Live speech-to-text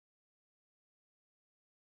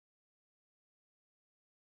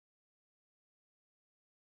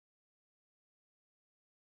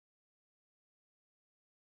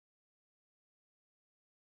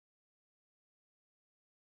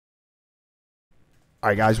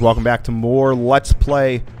Alright guys, welcome back to more Let's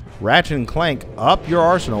Play Ratchet and Clank Up Your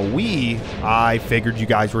Arsenal. I figured you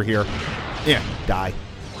guys were here. Yeah, die.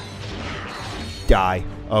 Die.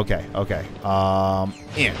 Okay.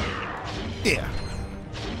 Yeah.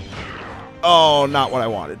 Oh, not what I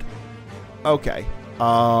wanted. Okay.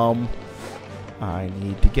 I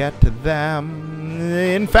need to get to them.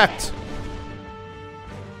 Infect.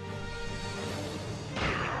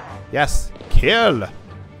 Yes. Kill.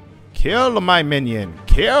 Kill my minion.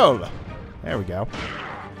 Kill. There we go.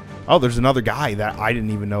 Oh, there's another guy that I didn't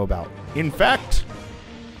even know about. Infect.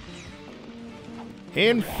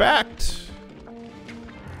 Infect.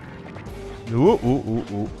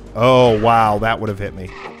 Ooh. Oh, wow. That would have hit me.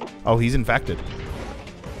 Oh, he's infected.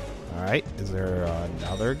 All right. Is there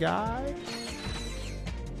another guy?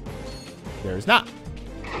 There's not.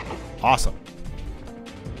 Awesome.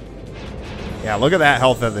 Yeah, look at that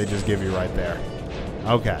health that they just give you right there.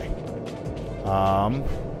 Okay.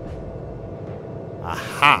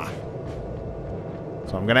 Aha.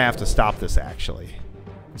 So I'm going to have to stop this, actually.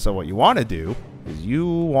 So what you want to do is you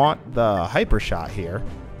want the hyper shot here.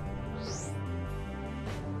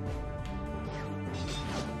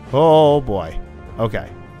 Oh, boy. Okay.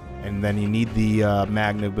 And then you need the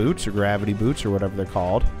magna boots or gravity boots or whatever they're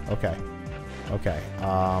called. Okay. Okay.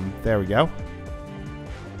 There we go.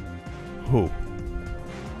 Who?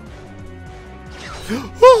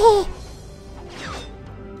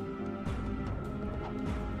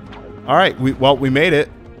 All right. We made it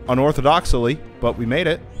unorthodoxly, but we made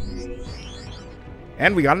it.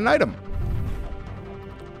 And we got an item.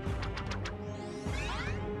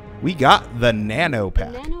 We got the nano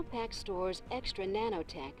pack. The nano pack stores extra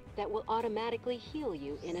nanotech that will automatically heal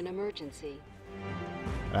you in an emergency.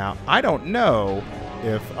 Now, I don't know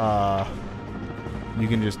if you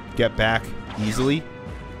can just get back easily.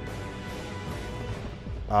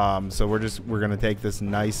 So we're gonna take this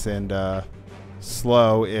nice and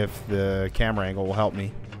slow if the camera angle will help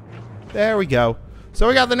me. There we go. So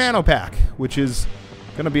we got the nano pack, which is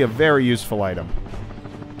gonna be a very useful item.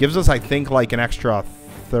 Gives us, I think, like an extra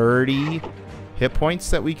 30 hit points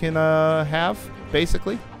that we can have,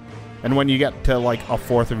 basically. And when you get to like a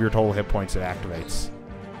fourth of your total hit points, it activates.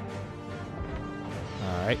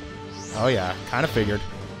 Alright. Oh yeah, kind of figured.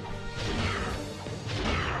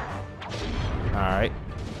 Alright.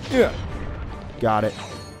 Yeah. Got it.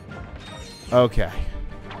 Okay.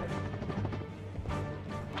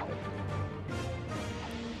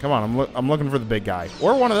 Come on, I'm looking for the big guy.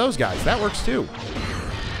 Or one of those guys. That works too.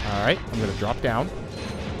 Alright, I'm going to drop down.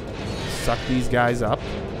 Suck these guys up.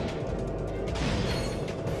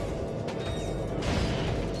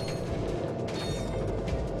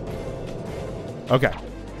 Okay.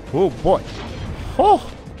 Oh, boy.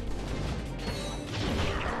 Oh!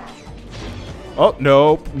 Oh,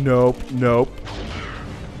 nope.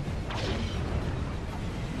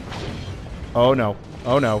 Oh, no.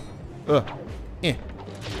 Oh, no. Ugh.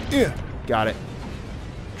 Got it.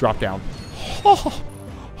 Drop down.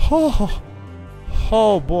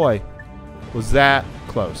 Oh, boy. Was that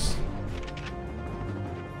close.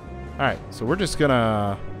 Alright, so we're just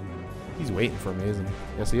gonna... He's waiting for me, isn't he?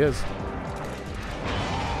 Yes, he is.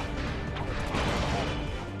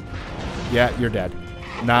 Yeah, you're dead.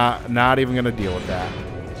 Not even gonna deal with that.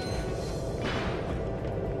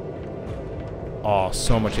 Oh,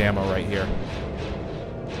 so much ammo right here.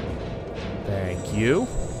 Thank you.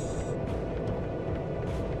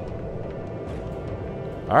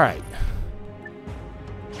 Alright.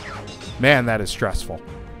 Man, that is stressful.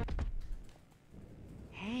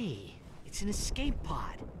 Hey, it's an escape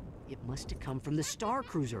pod. It must have come from the Star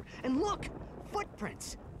Cruiser. And look,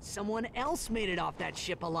 footprints. Someone else made it off that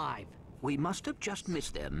ship alive. We must have just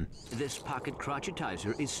missed them. This pocket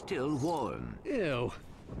crotchetizer is still warm. Ew.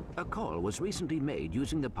 A call was recently made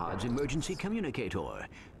using the pod's emergency communicator.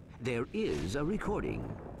 There is a recording.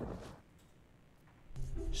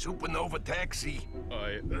 Supernova taxi.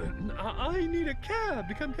 I need a cab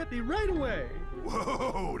to come get me right away.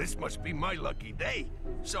 Whoa, this must be my lucky day.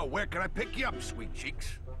 So where can I pick you up, sweet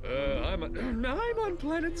cheeks? I'm on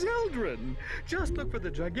planet Zeldrin. Just look for the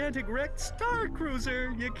gigantic wrecked Star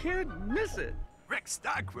Cruiser. You can't miss it. Wrecked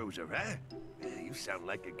Star Cruiser, huh? Yeah, you sound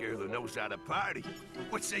like a girl who knows how to party.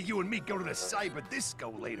 What say you and me go to the cyber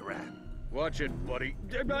disco later on? Watch it, buddy.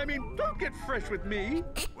 I mean, don't get fresh with me.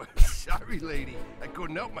 Well, sorry, lady. I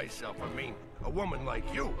couldn't help myself. I mean, a woman like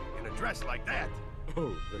you in a dress like that.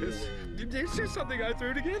 Oh, it's just something I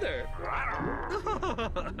threw together.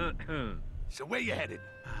 So where you headed?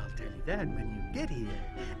 I'll tell you that when you get here.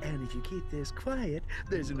 And if you keep this quiet,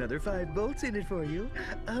 there's another 5 volts in it for you.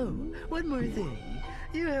 Oh, one more thing.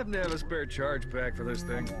 You happen to have a spare charge pack for this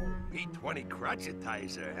thing. H20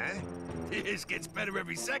 crotchetizer, huh? This gets better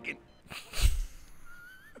every second.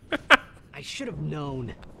 I should have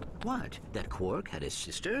known. What? That Quark had a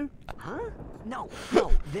sister? Huh? No,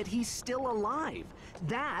 that he's still alive.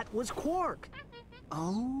 That was Quark.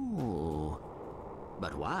 Oh.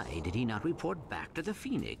 But why did he not report back to the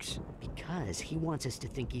Phoenix? Because he wants us to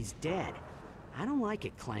think he's dead. I don't like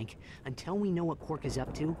it, Clank. Until we know what Quark is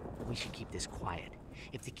up to, we should keep this quiet.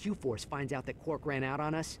 If the Q-Force finds out that Quark ran out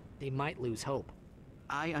on us, they might lose hope.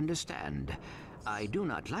 I understand. I do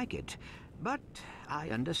not like it, but I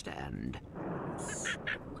understand.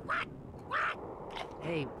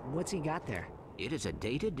 Hey, what's he got there? It is a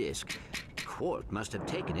data disk. Quark must have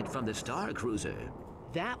taken it from the Star Cruiser.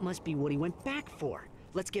 That must be what he went back for.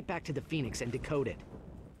 Let's get back to the Phoenix and decode it.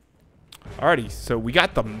 Alrighty, so we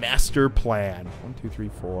got the master plan. 1, 2, 3,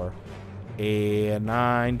 4, 8,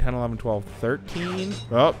 9, 10, 11, 12, 13.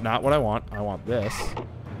 Oh, not what I want. I want this.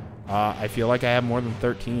 I feel like I have more than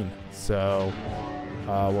 13. So,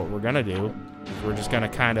 what we're going to do is we're just going to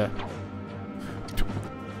kind of...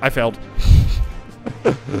 I failed.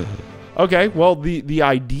 Okay, well, the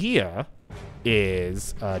idea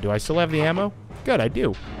is... do I still have the ammo? Good, I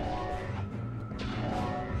do.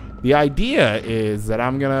 The idea is that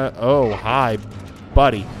I'm gonna... Oh, hi,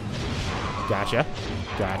 buddy. Gotcha.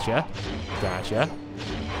 Gotcha. Gotcha.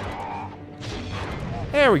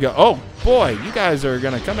 There we go. Oh, boy, you guys are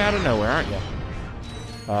gonna come out of nowhere, aren't you?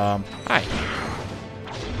 Hi.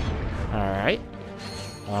 Alright.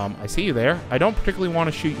 I see you there. I don't particularly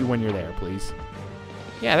want to shoot you when you're there, please.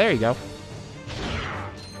 Yeah, there you go.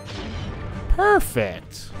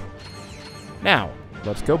 Perfect. Now,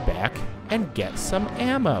 let's go back and get some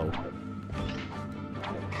ammo.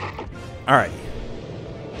 Alright.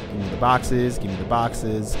 Give me the boxes, give me the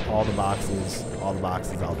boxes, all the boxes, all the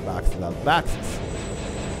boxes, all the boxes, all the boxes.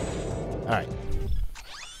 Alright.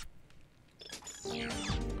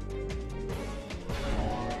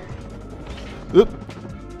 Oop.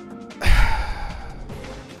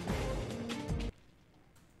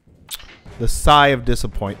 The sigh of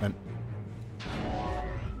disappointment.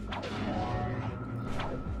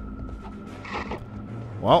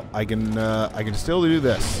 Well, I can still do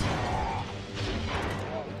this.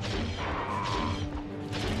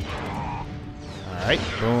 All right,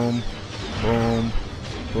 boom, boom,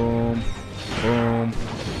 boom, boom,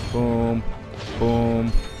 boom,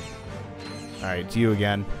 boom. All right, it's you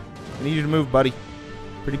again. I need you to move, buddy.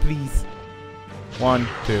 Pretty please. 1,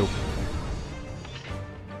 2.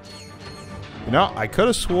 You know, I could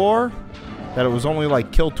have swore that it was only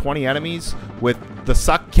like kill 20 enemies with the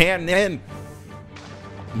suck cannon.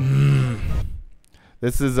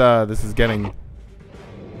 This is getting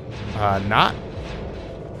not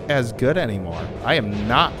as good anymore. I am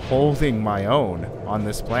not holding my own on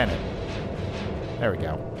this planet. There we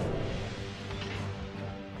go.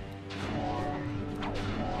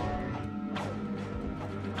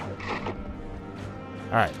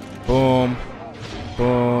 All right. Boom.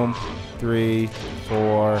 Boom. 3,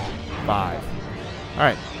 4, 5. All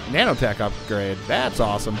right. Nanotech upgrade. That's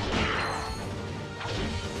awesome.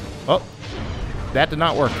 Oh, that did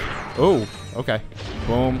not work. Oh, okay.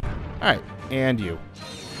 Boom. All right, and you.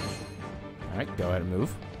 All right, go ahead and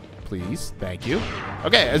move, please. Thank you.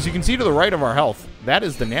 Okay, as you can see to the right of our health, that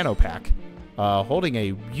is the nano pack, holding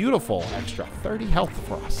a beautiful extra 30 health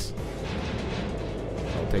for us.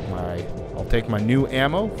 I'll take my new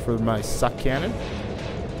ammo for my suck cannon.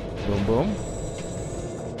 Boom, boom.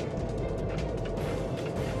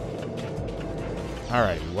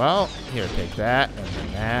 Alrighty, well, here, take that, and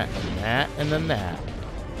then that, and that, and then that.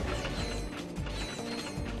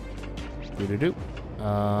 Doo-doo-doo.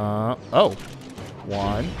 Oh.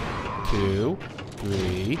 1, 2,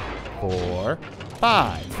 3, 4,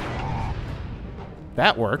 5.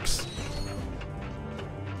 That works.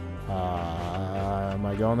 Am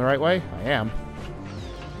I going the right way? I am.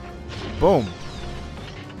 Boom.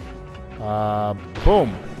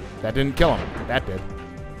 Boom. That didn't kill him. That did.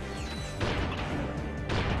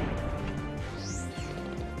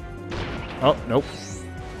 Oh, nope.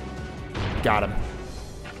 Got him.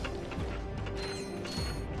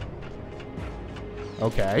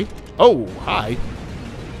 Okay. Oh, hi.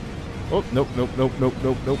 Oh, nope, nope, nope, nope,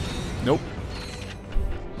 nope, nope, nope.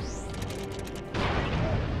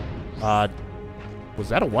 Was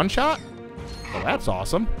that a one-shot? Oh, that's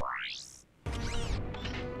awesome.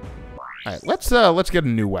 All right, let's get a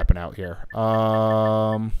new weapon out here.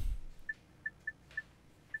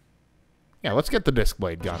 Yeah, let's get the disc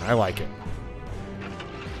blade gun. I like it.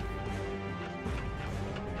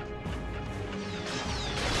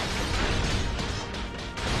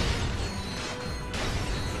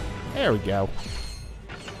 There we go.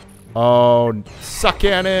 Oh, suck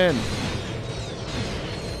cannon!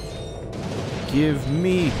 Give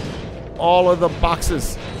me all of the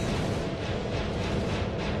boxes.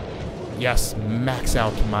 Yes, max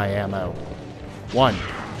out my ammo. 1,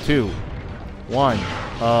 2, 1.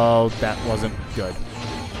 Oh, that wasn't good.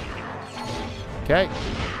 Okay.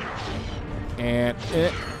 And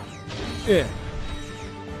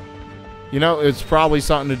You know, it's probably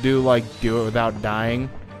something to do like do it without dying.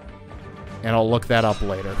 And I'll look that up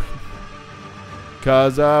later.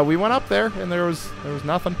 Cause we went up there and there was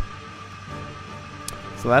nothing.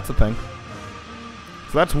 So that's a thing.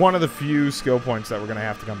 So that's one of the few skill points that we're gonna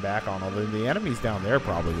have to come back on. Although the enemies down there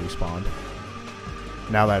probably respawned.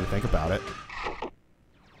 Now that I think about it.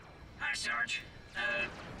 Hi, Sarge.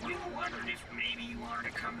 We were wondering if maybe you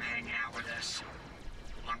wanted to come hang out with us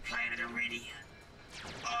on planet Iridium.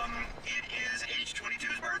 It is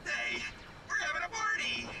H22's birthday. We're having a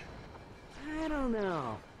party. I don't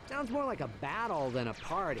know. Sounds more like a battle than a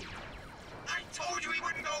party. I told you he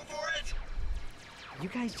wouldn't go for it. You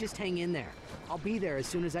guys just hang in there. I'll be there as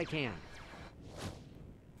soon as I can.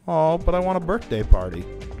 Oh, but I want a birthday party.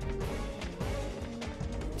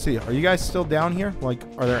 Let's see, are you guys still down here? Like,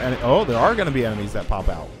 are there any? Oh, there are going to be enemies that pop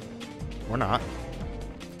out. Or not.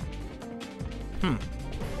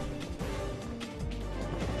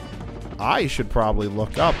 I should probably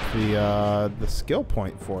look up the skill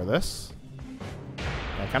point for this.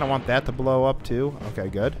 I kind of want that to blow up too. Okay,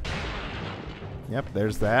 good. Yep,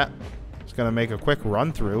 there's that. Just gonna make a quick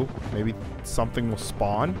run through. Maybe something will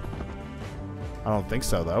spawn. I don't think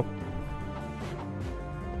so though.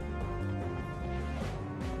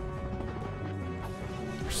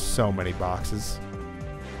 There's so many boxes.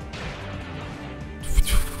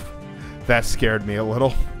 That scared me a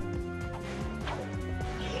little.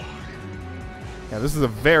 Yeah, this is a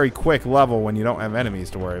very quick level when you don't have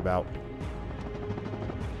enemies to worry about.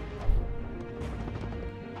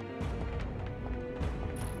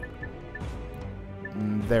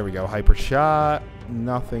 There we go. Hyper shot.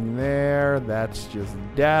 Nothing there. That's just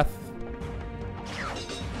death.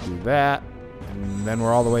 Do that. And then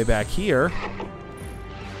we're all the way back here.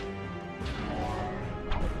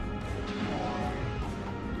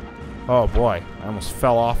 Oh boy. I almost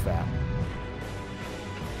fell off that.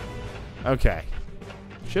 Okay.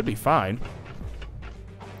 Should be fine.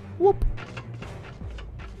 Whoop.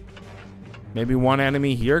 Maybe one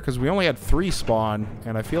enemy here, because we only had 3 spawn,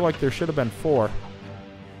 and I feel like there should have been 4.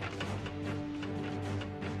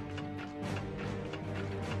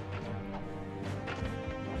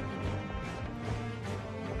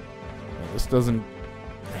 This doesn't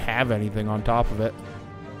have anything on top of it.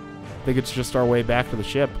 I think it's just our way back to the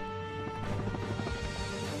ship.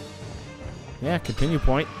 Yeah, continue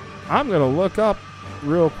point. I'm going to look up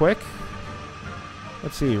real quick.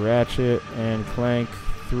 Let's see. Ratchet and Clank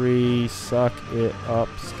 3 suck it up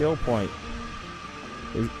skill point.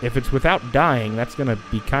 If it's without dying, that's going to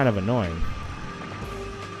be kind of annoying.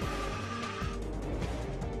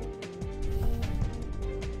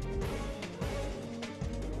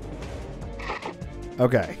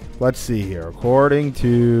 Okay, let's see here. According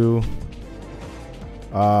to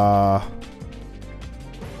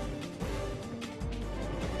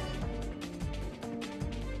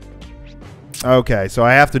okay, so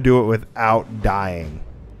I have to do it without dying.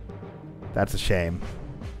 That's a shame.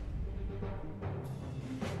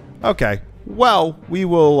 Okay, well, we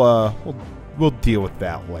will we'll deal with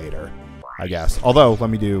that later, I guess. Although, let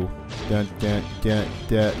me do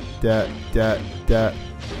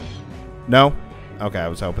no. Okay, I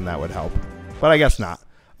was hoping that would help, but I guess not.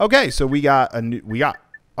 Okay, so we got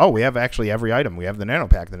oh, we have actually every item. We have the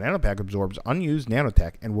nanopack. The nanopack absorbs unused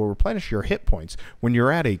nanotech and will replenish your hit points when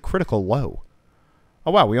you're at a critical low.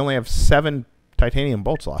 Oh wow, we only have 7 titanium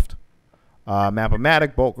bolts left.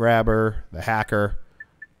 Map-o-matic, bolt grabber, the hacker.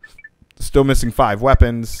 Still missing 5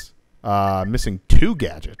 weapons. Missing 2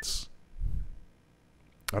 gadgets.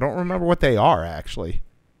 I don't remember what they are actually.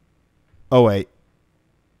 Oh wait,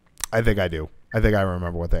 I think I do. I think I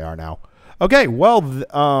remember what they are now. Okay, well,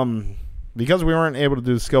 because we weren't able to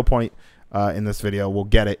do the skill point in this video, we'll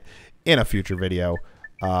get it in a future video,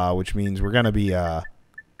 which means we're going to be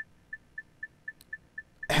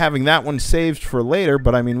having that one saved for later.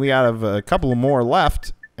 But I mean, we have a couple of more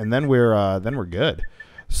left, and then we're good.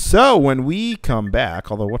 So when we come back,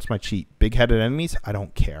 although what's my cheat? Big-headed enemies? I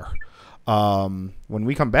don't care. When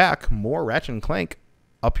we come back, more Ratchet and Clank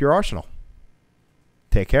up your arsenal.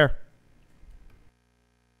 Take care.